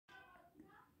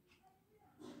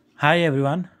Hi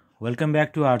everyone, welcome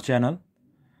back to our channel.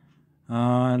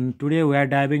 Today we are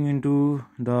diving into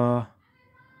the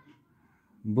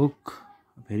book,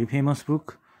 very famous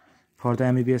book for the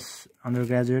MBBS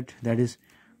undergraduate, that is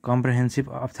Comprehensive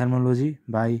Ophthalmology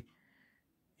by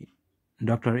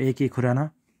Dr. A.K.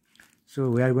 Khurana. So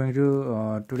we are going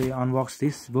to today unbox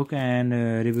this book and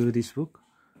review this book.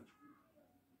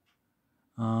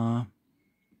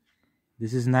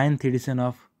 This is 9th edition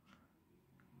of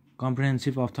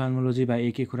Comprehensive Ophthalmology by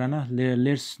A.K. Khurana.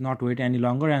 Let's not wait any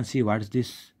longer and see what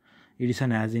this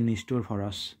edition has in store for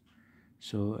us.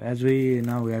 So we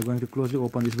are going to closely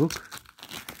open this book.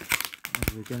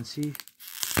 As we can see,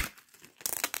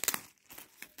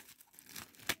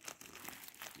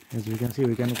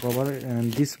 we can cover,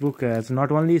 and this book has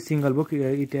not only a single book,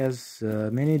 it has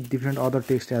many different other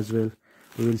texts as well.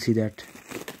 We will see that.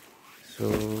 So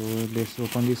let's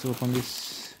open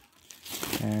this,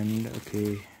 and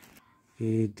okay,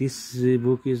 this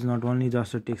book is not only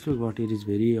just a textbook, but it is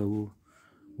very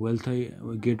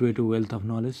gateway to wealth of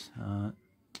knowledge.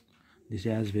 This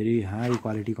has very high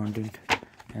quality content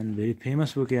and very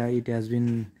famous book. It has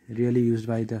been really used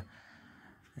by the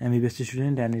MBBS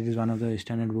student, and it is one of the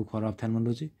standard book for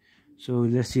ophthalmology. So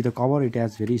let's see the cover. It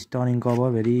has very stunning cover,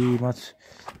 very much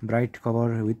bright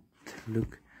cover with,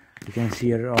 look, you can see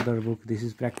your other book. This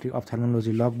is Practical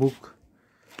Ophthalmology logbook,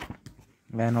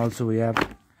 and also we have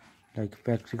like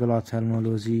Practical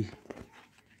Ophthalmology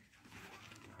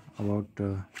about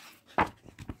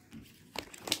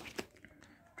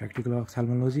Practical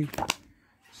Ophthalmology.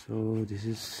 So this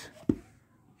is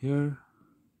here.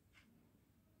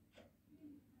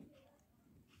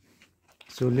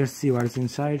 So let's see what is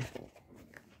inside.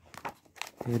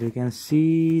 Here you can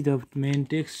see the main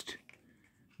text.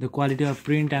 The quality of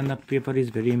print and the paper is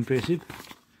very impressive.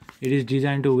 It is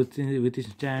designed to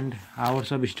withstand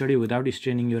hours of study without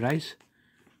straining your eyes.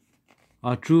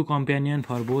 A true companion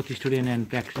for both student and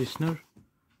practitioner.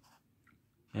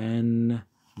 And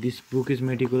this book is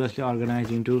meticulously organized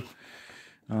into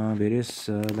various,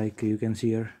 like you can see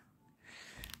here.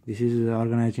 This is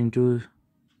organized into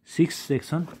 6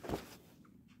 sections,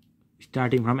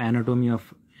 starting from anatomy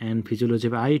of and physiology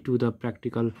of eye to the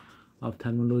practical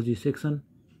ophthalmology section.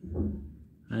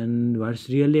 And what's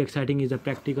really exciting is the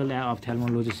practical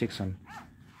ophthalmology section.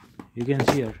 You can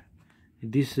see here,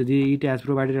 it has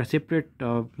provided a separate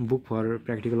book for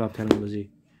practical ophthalmology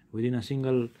within a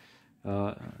single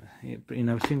in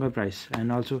a single price. And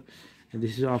also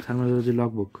this is ophthalmology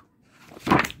logbook.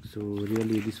 So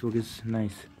really this book is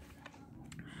nice.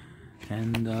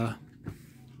 And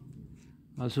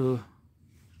also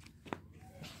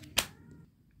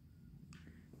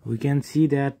we can see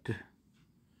that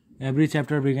every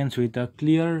chapter begins with a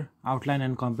clear outline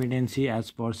and competency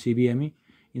as per CBME,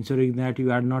 ensuring that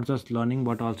you are not just learning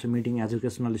but also meeting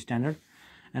educational standard.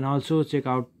 And also check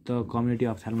out the community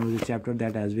ophthalmology chapter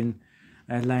that has been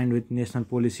aligned with national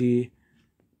policy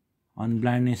on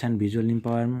blindness and visual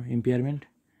impairment,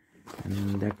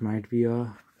 and that might be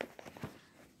a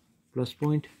plus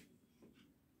point.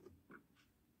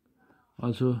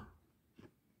 Also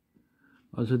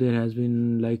there has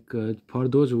been, like, for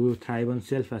those who thrive on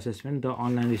self-assessment, the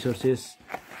online resources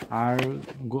are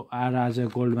as a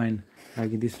gold mine.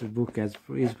 Like this book is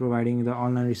providing the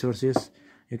online resources.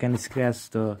 You can scratch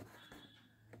the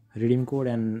redeem code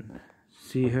and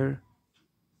see here.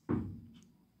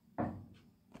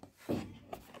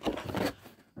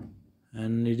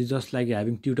 And it is just like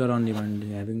having tutor on demand,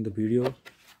 having the video.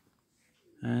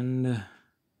 And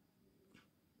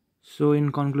so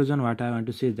in conclusion, what I want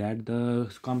to say is that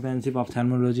the Comprehensive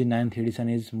Ophthalmology 9th edition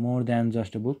is more than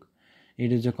just a book.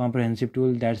 It is a comprehensive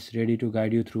tool that's ready to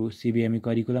guide you through CBME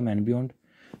curriculum and beyond.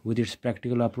 With its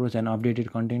practical approach and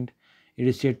updated content, it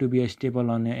is said to be a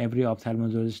staple on every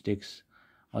ophthalmologist desk,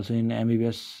 also in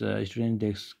MBBS student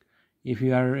desk. If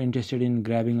you are interested in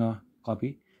grabbing a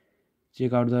copy,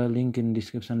 check out the link in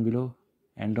description below,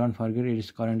 and don't forget it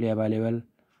is currently available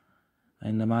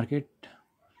in the market.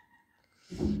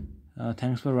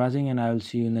 Thanks for watching, and I will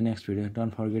see you in the next video.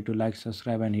 Don't forget to like,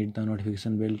 subscribe and hit the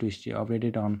notification bell to stay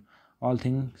updated on all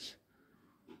things.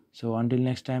 So until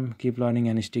next time, keep learning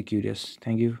and stay curious.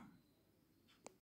 Thank you.